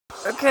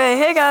Okay,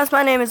 hey guys,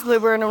 my name is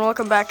Bluebird and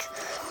welcome back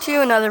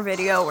to another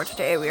video where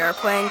today we are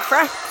playing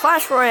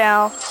Clash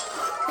Royale.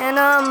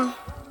 And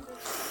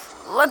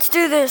let's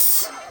do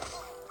this.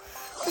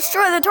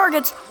 Destroy the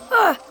targets.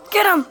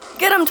 Get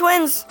them,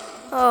 twins.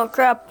 Oh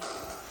crap.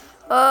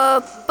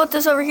 Put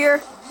this over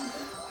here.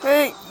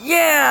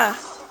 Yeah.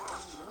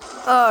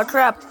 Oh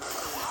crap.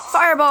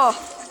 Fireball.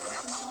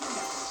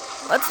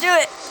 Let's do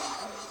it.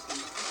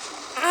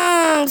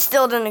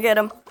 Still didn't get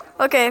him.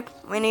 Okay,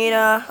 we need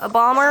a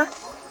bomber.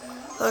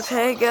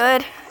 Okay,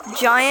 good.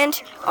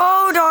 Giant.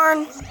 Oh,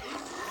 darn.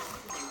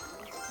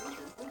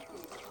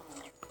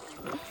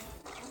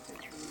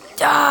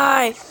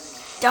 Die.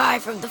 Die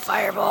from the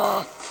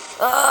fireball.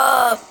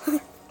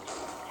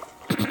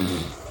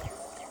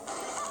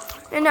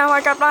 And now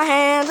I got my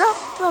hands up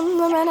from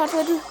the man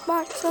after the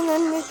box and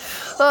then me.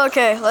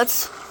 Okay,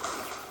 let's.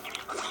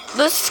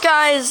 This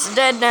guy's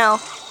dead now.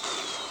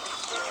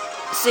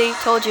 See,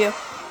 told you.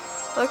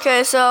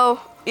 Okay, so,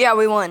 yeah,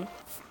 we won.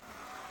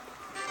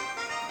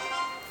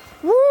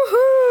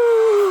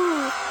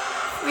 Woohoo!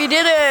 We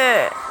did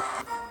it!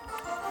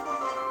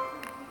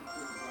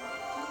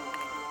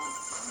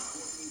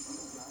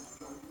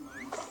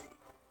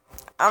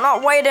 I'm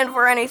not waiting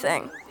for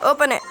anything.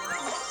 Open it.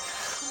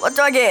 What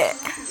do I get?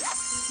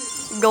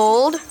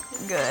 Gold.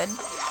 Good.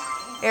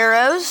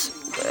 Arrows.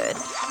 Good.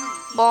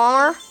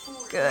 Bomber.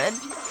 Good.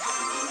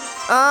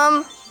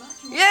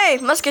 Yay!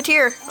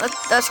 Musketeer.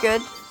 That's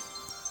good.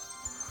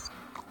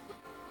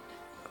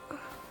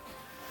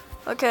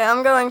 Okay,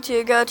 I'm going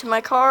to go to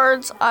my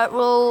cards.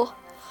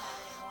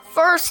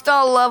 First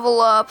I'll level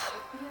up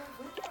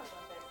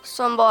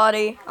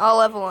somebody. I'll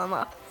level him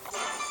up.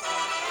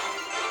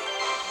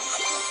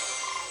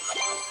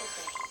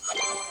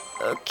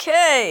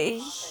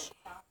 Okay.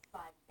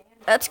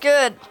 That's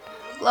good.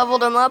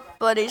 Leveled him up,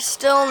 but he's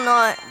still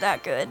not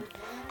that good.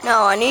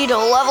 No, I need to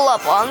level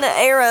up on the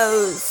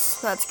arrows.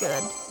 That's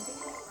good.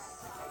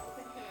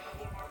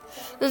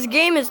 This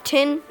game is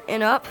 10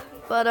 and up,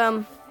 but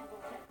I'm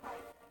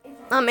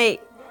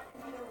 8.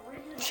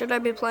 Should I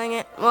be playing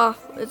it? Well,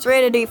 it's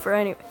rated E for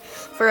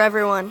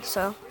everyone,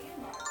 so.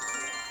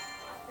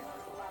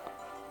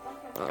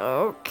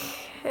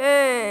 Okay.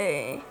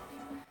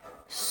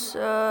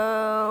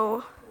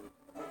 So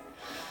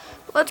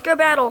let's go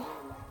battle.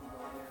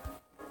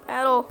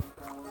 Battle.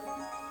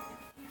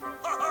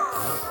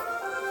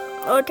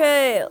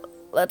 Okay,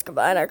 let's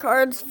combine our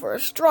cards for a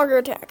stronger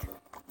attack.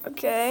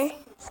 Okay.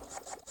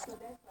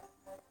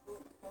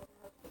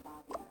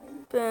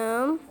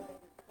 Boom.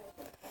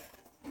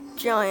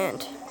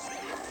 Giant.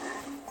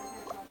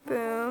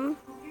 Boom.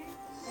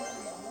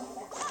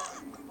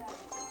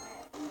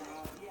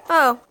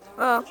 Oh,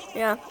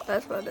 yeah,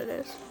 that's what it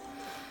is.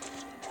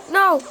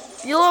 No,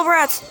 you little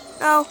rats.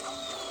 No.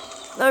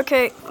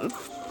 Okay,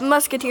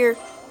 musketeer.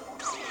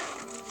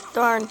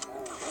 Darn.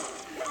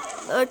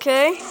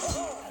 Okay.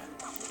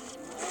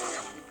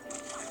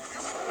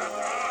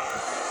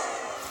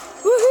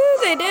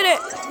 Woohoo, they did it.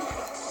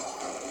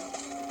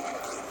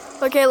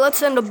 Okay, let's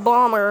send a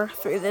bomber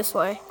through this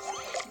way.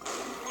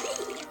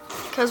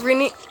 Because we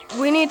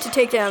need to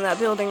take down that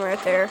building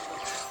right there.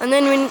 And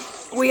then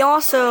we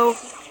also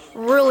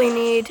really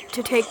need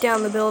to take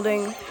down the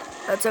building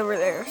that's over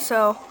there.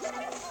 So,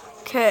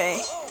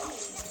 okay.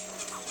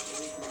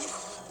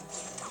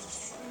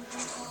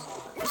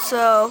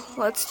 So,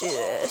 let's do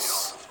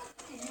this.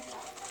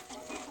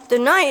 The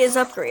knight is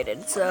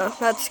upgraded, so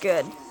that's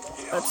good.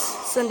 Let's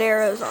send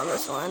arrows on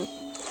this one.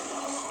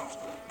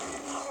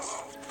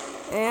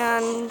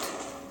 And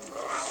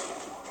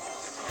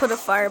put a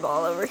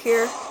fireball over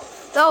here.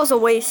 That was a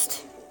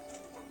waste.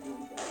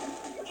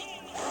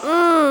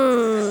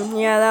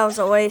 Yeah, that was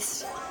a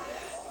waste.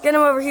 Get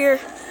him over here.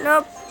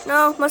 Nope,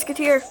 no,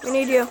 musketeer, we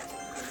need you.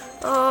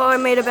 Oh, I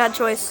made a bad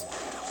choice.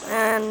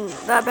 And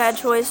that bad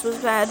choice was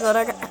bad, but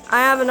I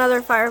have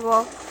another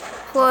fireball.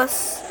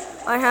 Plus,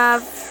 I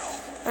have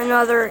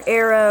another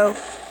arrow.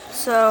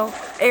 So,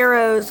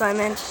 arrows, I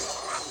meant.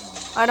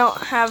 I don't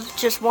have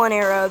just one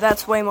arrow,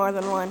 that's way more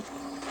than one.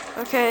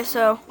 Okay,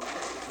 so,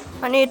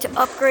 I need to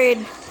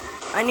upgrade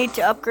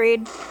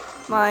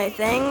my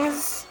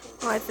things.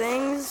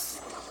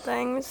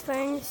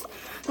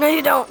 No,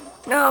 you don't.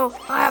 No,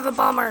 I have a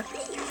bomber.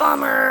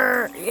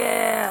 Bomber,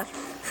 yeah.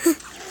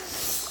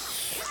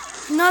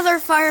 Another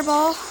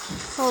fireball.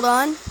 Hold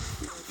on.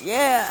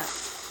 Yeah.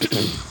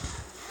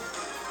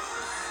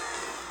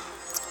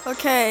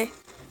 Okay,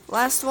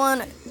 last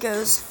one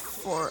goes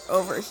for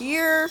over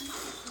here.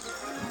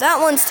 That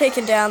one's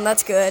taken down,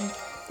 that's good.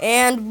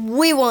 And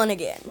we won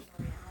again.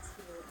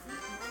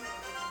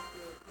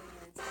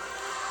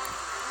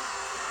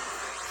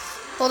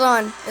 Hold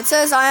on. It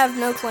says I have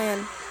no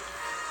clan.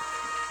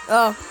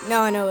 Oh,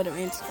 now I know what it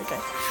means. Okay.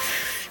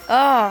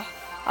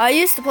 I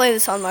used to play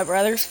this on my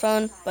brother's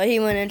phone, but he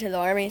went into the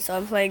army, so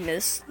I'm playing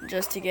this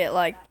just to get,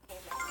 like,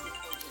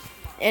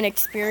 an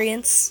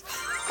experience,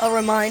 a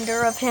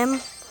reminder of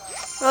him.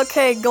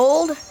 Okay,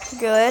 gold,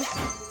 good.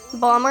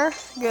 Bomber,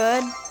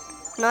 good.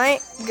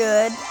 Knight,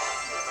 good.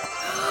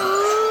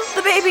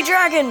 The baby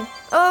dragon!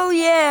 Oh,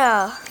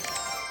 yeah!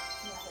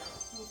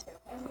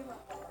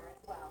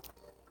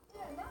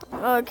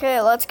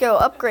 Okay, let's go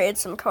upgrade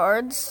some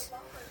cards.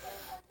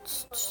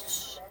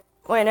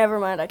 Wait, never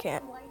mind, I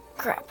can't.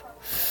 Crap.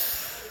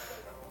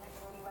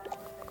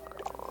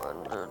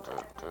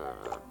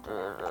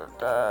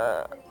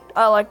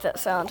 I like that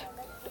sound.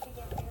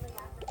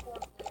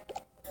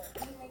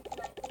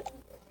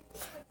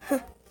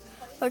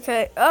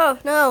 Okay, oh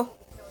no.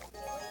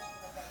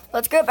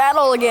 Let's go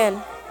battle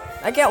again.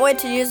 I can't wait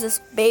to use this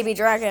baby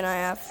dragon I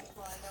have.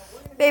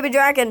 Baby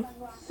dragon,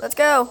 let's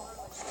go.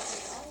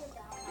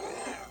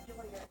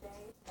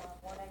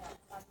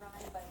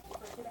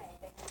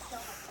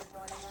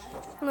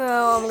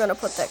 No, I'm gonna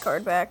put that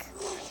card back.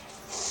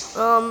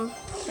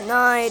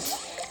 Knight.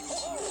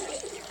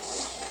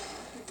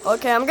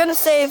 Okay, I'm gonna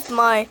save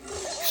my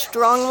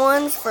strong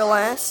ones for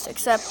last,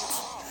 except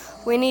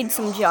we need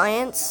some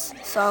giants,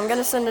 so I'm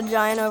gonna send a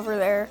giant over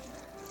there.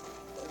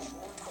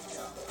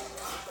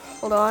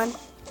 Hold on.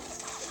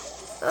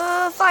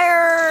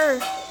 Fire!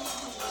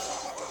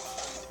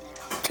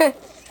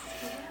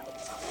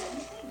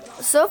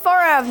 So far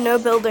I have no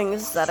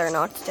buildings that are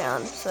knocked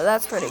down, so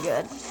that's pretty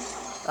good.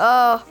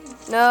 Oh,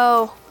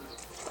 no.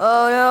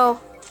 Oh, no.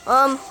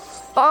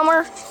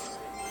 Bomber.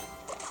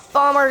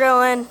 Bomber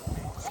going.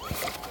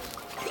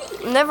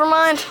 Never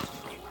mind.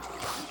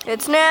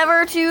 It's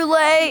never too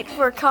late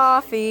for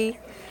coffee.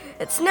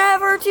 It's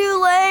never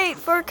too late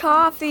for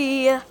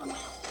coffee.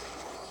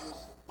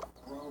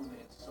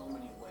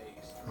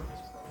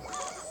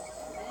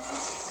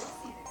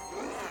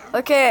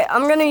 Okay,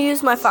 I'm gonna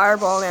use my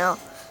fireball now,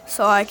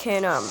 so I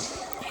can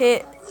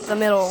hit the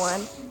middle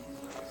one.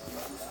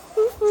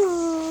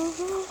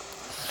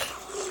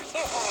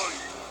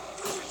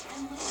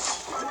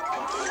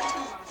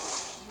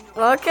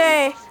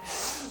 Okay.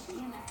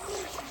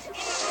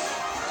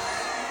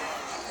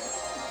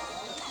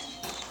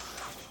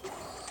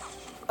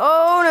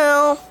 Oh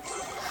no.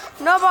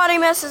 Nobody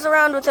messes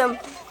around with him.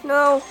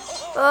 No.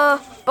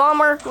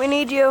 Bomber, we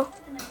need you.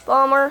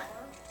 Bomber.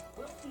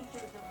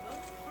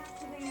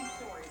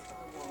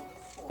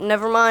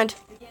 Never mind.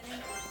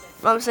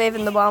 I'm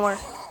saving the bomber.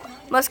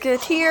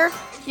 Musketeer,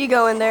 you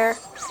go in there.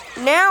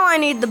 Now I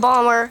need the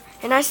bomber,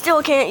 and I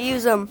still can't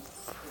use him.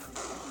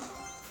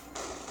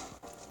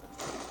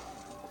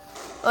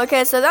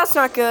 Okay, so that's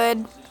not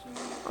good.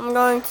 I'm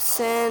going to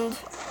send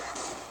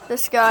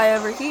this guy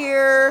over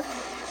here.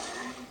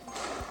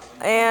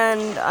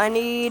 And I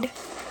need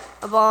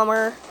a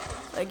bomber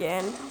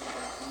again.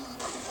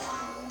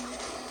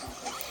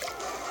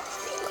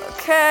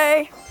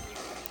 Okay.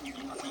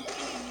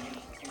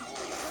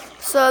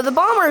 So the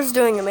bomber is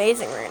doing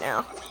amazing right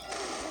now.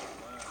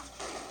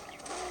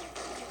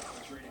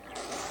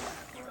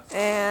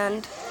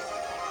 And,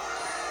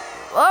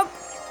 oh,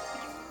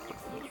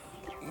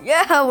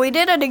 yeah, we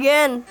did it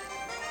again.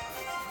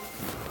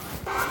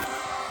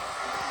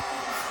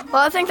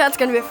 Well, I think that's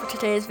going to be it for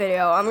today's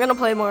video. I'm going to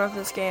play more of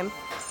this game.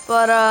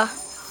 But,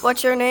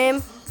 what's your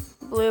name?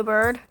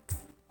 Bluebird.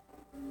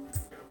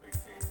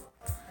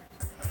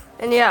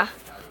 And yeah,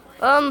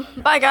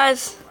 bye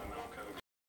guys.